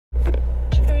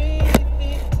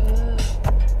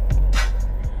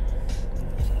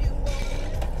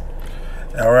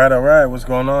All right. What's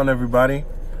going on, everybody?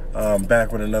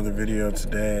 Back with another video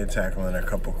today, tackling a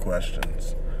couple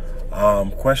questions.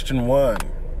 Question one.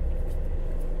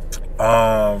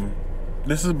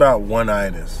 This is about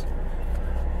Oneitis.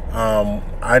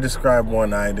 I describe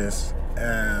Oneitis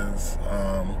as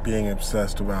being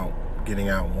obsessed about getting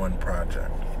out one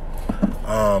project.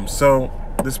 So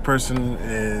this person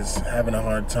is having a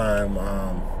hard time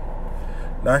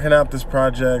knocking out this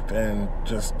project, and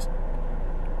just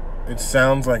it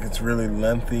sounds like it's really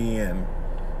lengthy and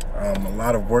a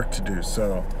lot of work to do.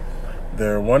 So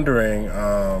they're wondering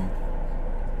how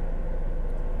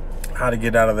to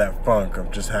get out of that funk of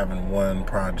just having one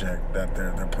project that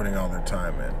they're putting all their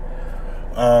time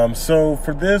in. So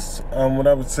for this, what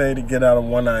I would say to get out of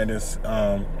Oneitis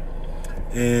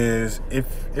is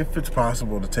if it's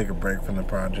possible to take a break from the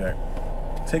project,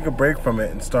 take a break from it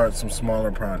and start some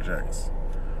smaller projects.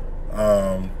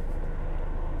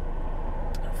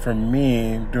 For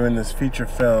me, doing this feature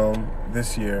film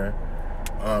this year,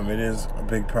 it is a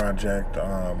big project.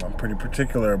 I'm pretty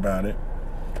particular about it.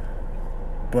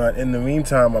 But in the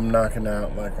meantime, I'm knocking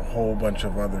out like a whole bunch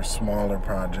of other smaller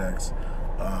projects,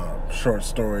 short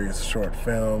stories, short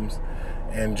films,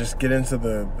 and just get into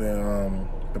the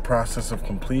process of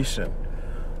completion.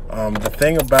 The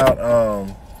thing about,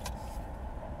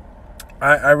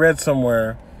 I read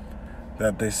somewhere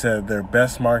that they said your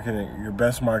best marketing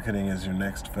is your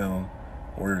next film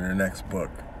or your next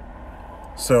book.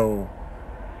 So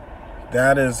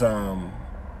that is,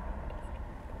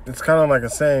 it's kind of like a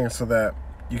saying, so that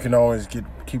you can always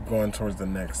keep going towards the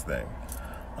next thing.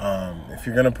 If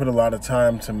you're gonna put a lot of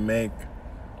time to make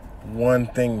one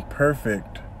thing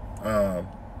perfect, you're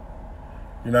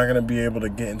not gonna be able to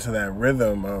get into that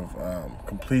rhythm of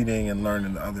completing and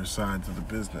learning the other sides of the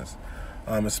business.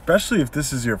 Especially if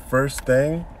this is your first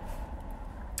thing,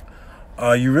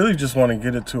 you really just want to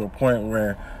get it to a point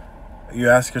where you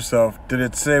ask yourself, did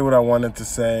it say what I wanted to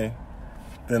say?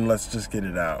 Then let's just get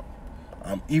it out.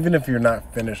 Even if you're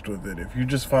not finished with it, if you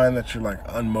just find that you're like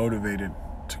unmotivated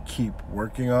to keep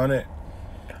working on it,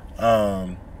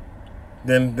 then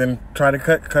try to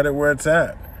cut it where it's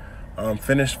at.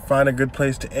 Find a good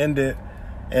place to end it,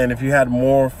 and if you had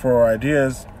more for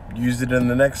ideas, use it in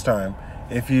the next time.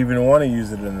 If you even want to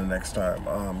use it in the next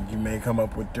time, you may come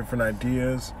up with different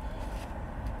ideas,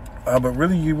 but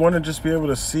really you want to just be able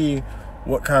to see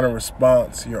what kind of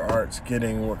response your art's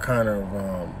getting, what kind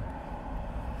of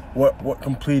what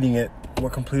completing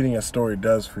a story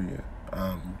does for you,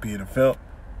 be it a film,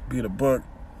 be it a book,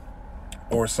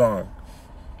 or a song.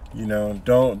 You know,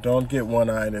 don't get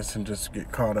Oneitis and just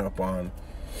get caught up on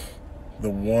the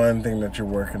one thing that you're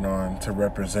working on to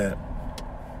represent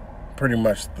pretty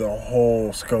much the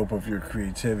whole scope of your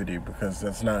creativity, because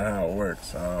that's not how it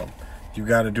works. You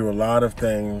got to do a lot of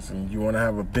things, and you want to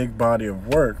have a big body of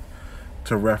work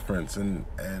to reference, and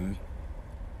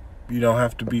you don't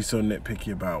have to be so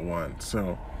nitpicky about one.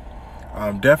 So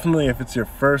definitely, if it's your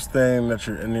first thing that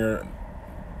you're in your,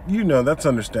 that's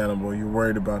understandable. You're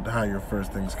worried about how your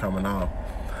first thing's coming off,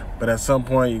 but at some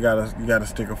point you gotta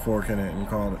stick a fork in it and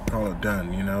call it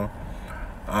done.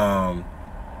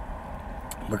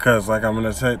 Because like I'm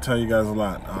going to tell you guys a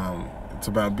lot, it's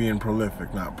about being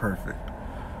prolific, not perfect.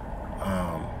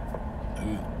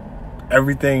 And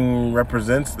everything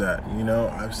represents that.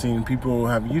 I've seen people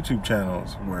have YouTube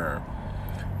channels where,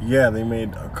 they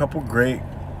made a couple great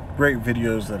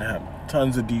videos that have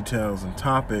tons of details and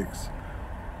topics.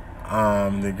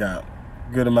 They got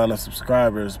good amount of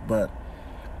subscribers, but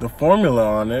the formula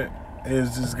on it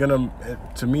is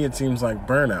to me it seems like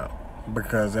burnout,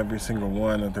 because every single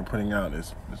one that they're putting out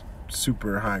is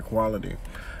super high quality.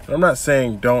 And I'm not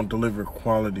saying don't deliver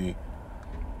quality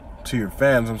to your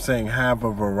fans. I'm saying have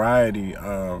a variety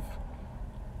of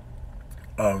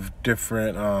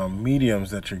different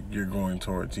mediums that you're going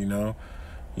towards.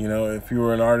 If you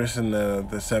were an artist in the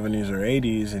 70s or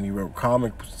 80s and you wrote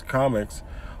comics,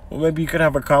 well, maybe you could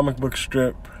have a comic book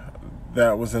strip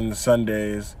that was in the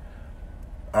Sundays,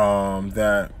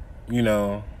 that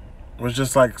was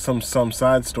just like some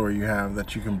side story you have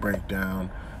that you can break down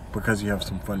because you have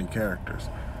some funny characters.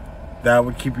 That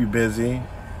would keep you busy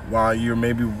while you're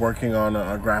maybe working on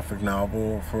a graphic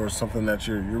novel for something that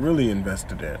you're really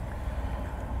invested in.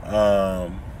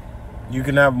 You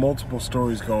can have multiple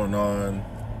stories going on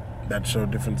that show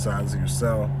different sides of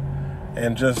yourself,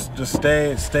 and just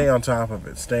stay on top of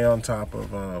it. Stay on top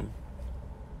of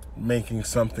making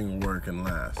something work and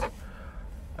last.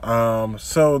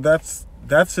 So that's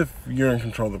if you're in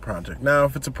control of the project. Now,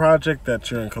 if it's a project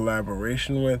that you're in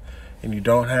collaboration with and you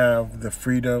don't have the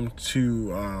freedom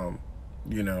to,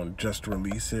 just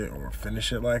release it or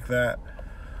finish it like that,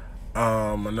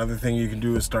 Another thing you can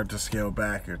do is start to scale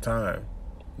back your time,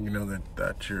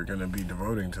 that you're going to be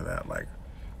devoting to that. Like,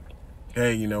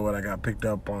 hey, you know what, I got picked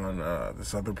up on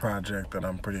this other project that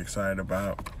I'm pretty excited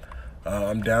about.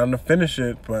 I'm down to finish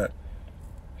it, but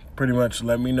pretty much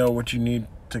let me know what you need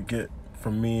to get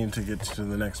from me to get to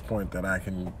the next point that I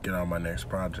can get on my next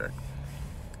project.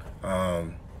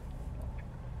 And,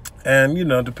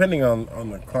 depending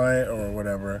on the client or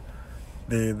whatever,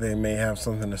 they may have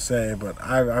something to say, but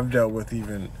I've dealt with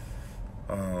even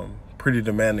pretty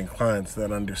demanding clients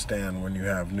that understand when you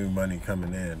have new money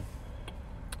coming in,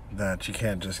 that you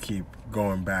can't just keep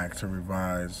going back to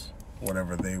revise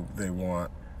whatever they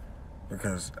want.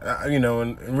 Because,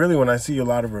 and really when I see a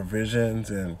lot of revisions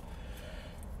and,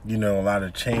 a lot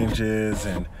of changes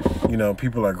and,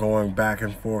 people are going back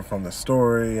and forth on the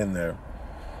story and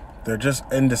they're just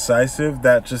indecisive,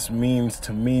 that just means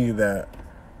to me that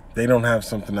they don't have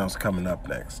something else coming up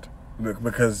next.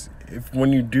 Because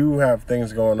when you do have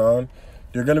things going on,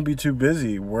 you're going to be too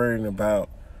busy worrying about,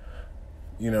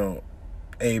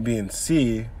 A, B, and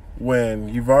C when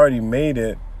you've already made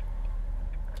it.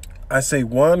 I say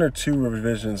 1 or 2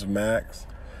 revisions max.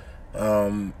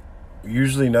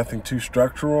 Usually nothing too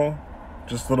structural,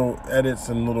 just little edits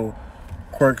and little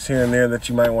quirks here and there that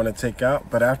you might want to take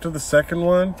out. But after the second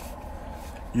one,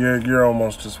 you're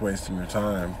almost just wasting your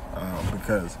time,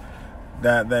 because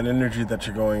that energy that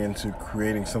you're going into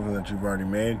creating something that you've already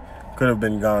made could have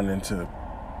been gone into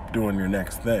doing your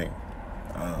next thing.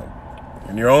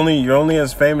 And you're only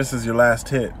as famous as your last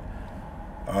hit.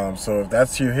 So if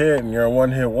that's your hit and you're a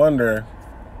one-hit wonder,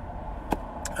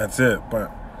 that's it.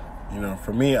 But,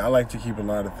 for me, I like to keep a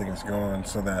lot of things going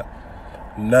so that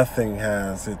nothing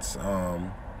has its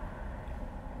all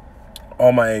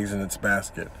my eggs in its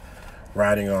basket,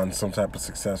 riding on some type of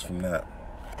success from that.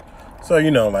 So,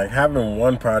 like having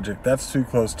one project, that's too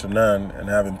close to none, and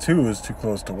having 2 is too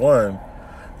close to 1.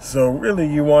 So really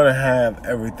you want to have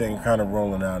everything kind of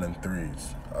rolling out in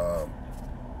 3s.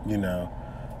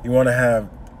 You want to have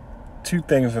 2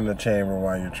 things in the chamber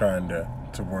while you're trying to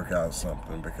work out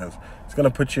something, because it's going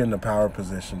to put you in the power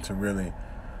position to really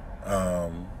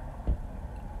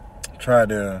try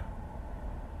to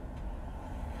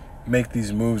make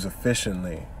these moves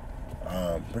efficiently,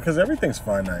 because everything's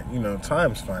finite.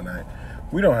 Time's finite.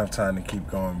 We don't have time to keep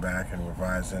going back and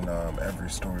revising every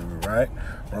story we write,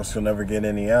 or else you'll never get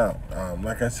any out.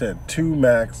 Like I said, 2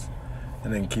 max,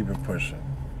 and then keep it pushing.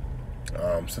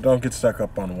 So don't get stuck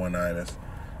up on Oneitis.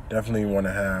 Definitely want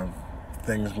to have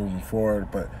things moving forward,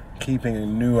 but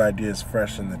keeping new ideas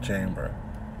fresh in the chamber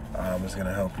is going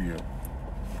to help you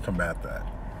combat that.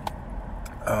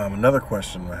 Another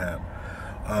question I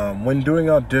had. When doing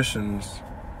auditions,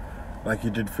 like you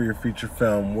did for your feature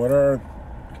film, what are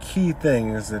key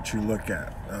things that you look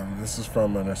at? This is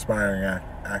from an aspiring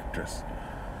actress.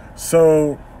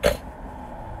 So,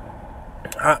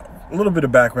 a little bit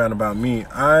of background about me.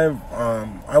 I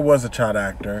was a child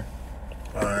actor.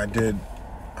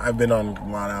 I've been on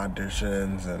a lot of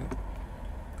auditions and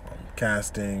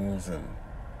castings and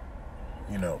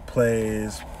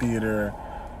plays, theater,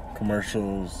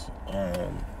 commercials.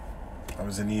 I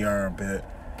was in ER a bit.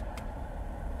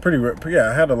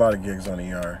 I had a lot of gigs on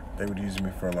ER. They would use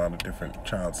me for a lot of different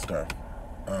child stuff.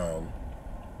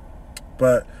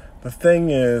 But the thing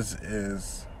is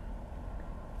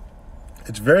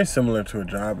it's very similar to a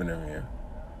job interview.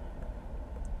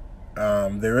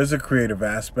 There is a creative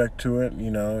aspect to it.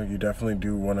 You definitely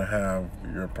do want to have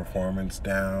your performance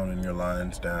down and your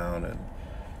lines down and,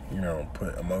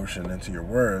 put emotion into your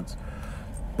words.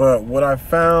 But what I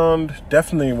found,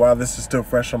 definitely while this is still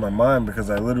fresh on my mind, because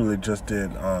I literally just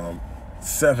did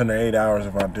 7 or 8 hours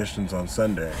of auditions on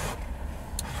Sunday,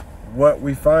 what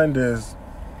we find is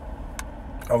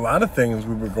a lot of things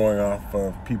we were going off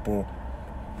of people,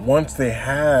 once they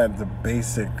had the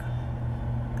basic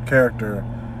character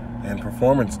and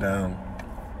performance down,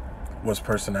 was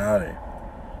personality.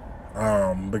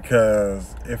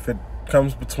 Because if it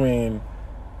comes between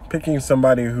picking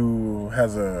somebody who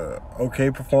has a okay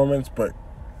performance, but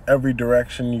every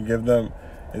direction you give them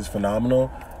is phenomenal,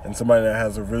 and somebody that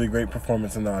has a really great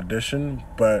performance in the audition,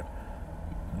 but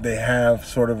they have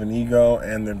sort of an ego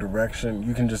and their direction,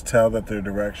 you can just tell that their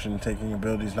direction taking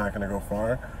ability is not going to go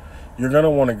far, you're going to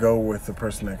want to go with the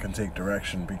person that can take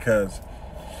direction. Because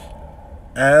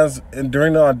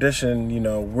during the audition,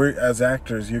 we're, as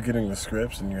actors, you're getting the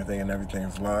scripts and you're thinking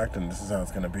everything's locked and this is how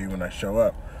it's going to be when I show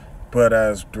up. But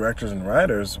as directors and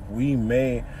writers,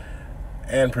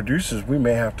 and producers, we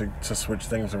may have to switch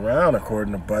things around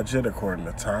according to budget, according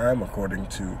to time, according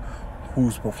to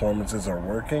whose performances are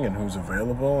working and who's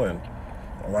available, and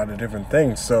a lot of different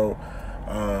things. So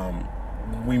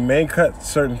we may cut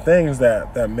certain things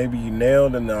that maybe you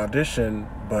nailed in the audition,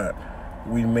 but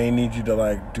we may need you to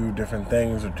like do different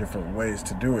things or different ways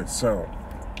to do it. So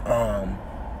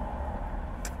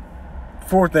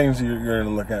 4 things you're going to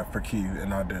look at for key in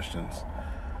auditions.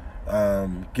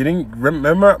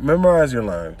 Memorize your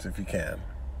lines if you can.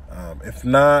 If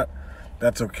not,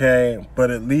 that's okay,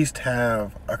 but at least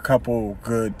have a couple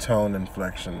good tone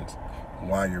inflections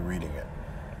while you're reading it.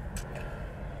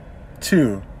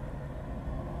 2,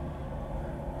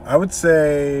 I would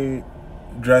say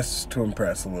dress to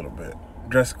impress a little bit.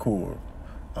 Dress cool.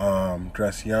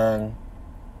 Dress young,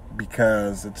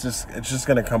 because it's just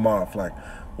gonna come off like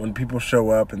when people show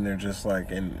up and they're just like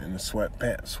in a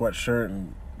sweatshirt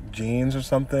and jeans or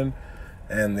something,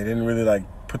 and they didn't really like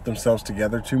put themselves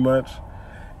together too much.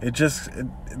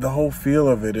 The whole feel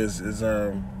of it is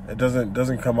it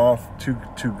doesn't come off too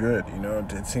good. You know,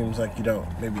 it seems like you don't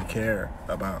maybe care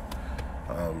about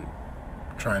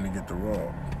trying to get the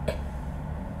role.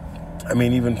 I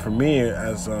mean, even for me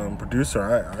as producer,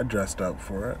 I dressed up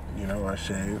for it. You know, I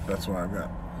shaved. That's why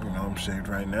I'm shaved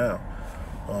right now,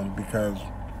 because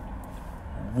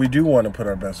we do want to put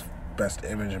our best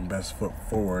image and best foot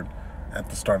forward at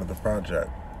the start of the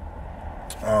project.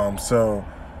 So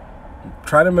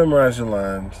try to memorize your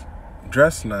lines,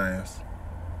 dress nice.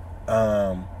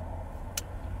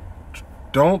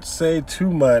 Don't say too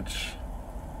much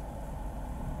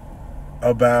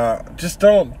about,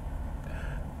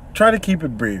 try to keep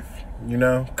it brief, you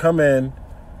know? Come in,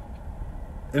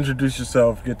 introduce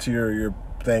yourself, get to your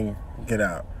thing, get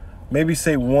out. Maybe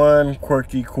say one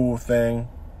quirky, cool thing.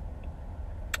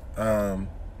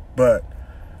 But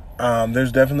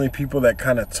there's definitely people that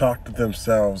kind of talk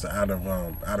themselves out of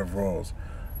roles.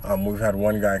 We've had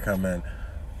one guy come in,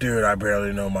 dude, I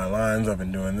barely know my lines. I've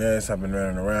been doing this. I've been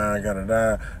running around.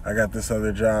 I got this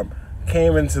other job.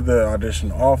 Came into the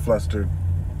audition all flustered,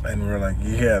 and we're like,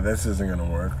 yeah, this isn't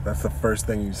gonna work. That's the first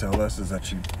thing you tell us, is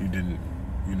that you're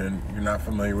not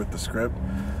familiar with the script.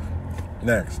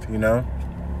 Next, you know.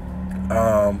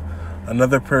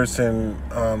 Another person,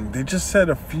 they just said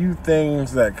a few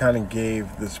things that kind of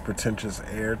gave this pretentious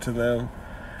air to them,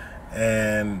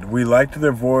 and we liked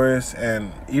their voice,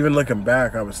 and even looking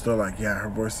back, I was still like, yeah, her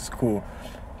voice is cool,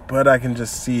 but I can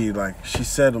just see, like, she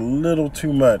said a little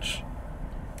too much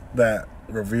that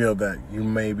revealed that you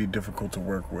may be difficult to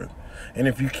work with. And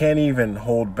if you can't even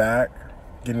hold back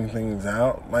getting things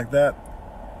out like that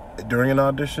during an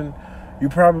audition, you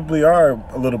probably are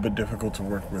a little bit difficult to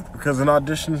work with, because an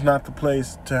audition is not the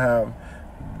place to have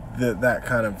that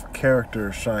kind of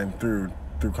character shine through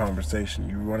conversation.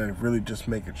 You want to really just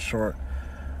make it short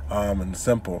and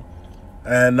simple.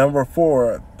 And number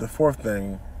 4, the 4th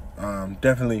thing,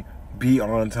 definitely be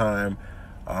on time.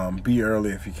 Be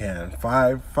early if you can.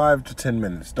 5 to 10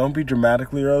 minutes. Don't be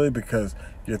dramatically early, because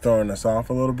you're throwing us off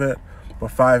a little bit,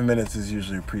 but 5 minutes is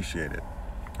usually appreciated,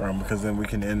 because then we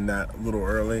can end that a little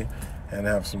early and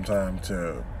have some time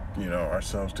to,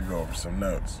 ourselves to go over some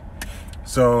notes.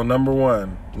 So number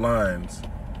 1, lines.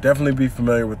 Definitely be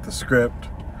familiar with the script.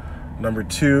 Number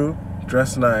 2,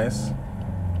 dress nice.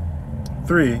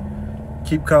 3,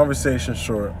 keep conversation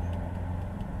short.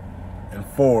 And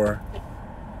 4,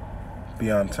 be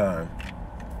on time.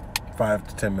 5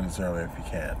 to 10 minutes early if you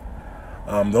can.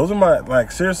 Those are my,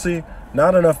 seriously,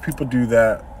 not enough people do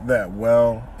that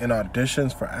well in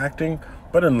auditions for acting,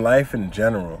 but in life in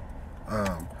general.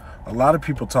 A lot of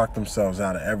people talk themselves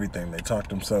out of everything. They talk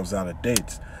themselves out of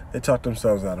dates. They talk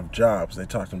themselves out of jobs. They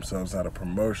talk themselves out of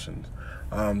promotions.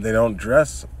 They don't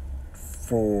dress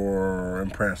for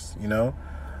impress,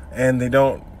 and they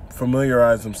don't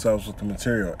familiarize themselves with the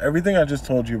material. Everything I just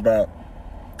told you about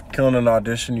killing an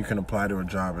audition, you can apply to a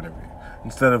job interview.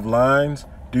 Instead of lines,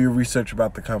 do your research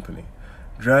about the company.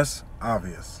 Dress,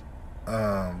 obvious.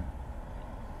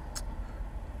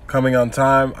 Coming on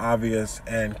time, obvious,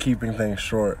 and keeping things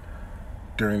short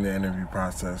during the interview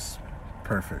process,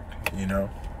 perfect,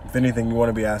 If anything, you want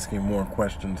to be asking more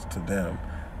questions to them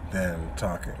than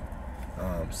talking.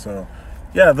 So,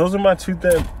 yeah, those are my two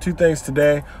things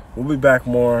today. We'll be back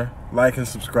more. Like and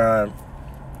subscribe.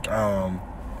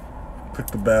 Click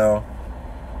the bell.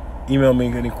 Email me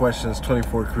any questions,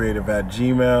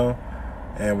 24creative@gmail.com.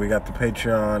 And we got the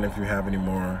Patreon if you have any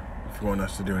more, if you want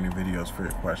us to do any videos for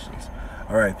your questions.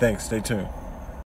 All right, thanks. Stay tuned.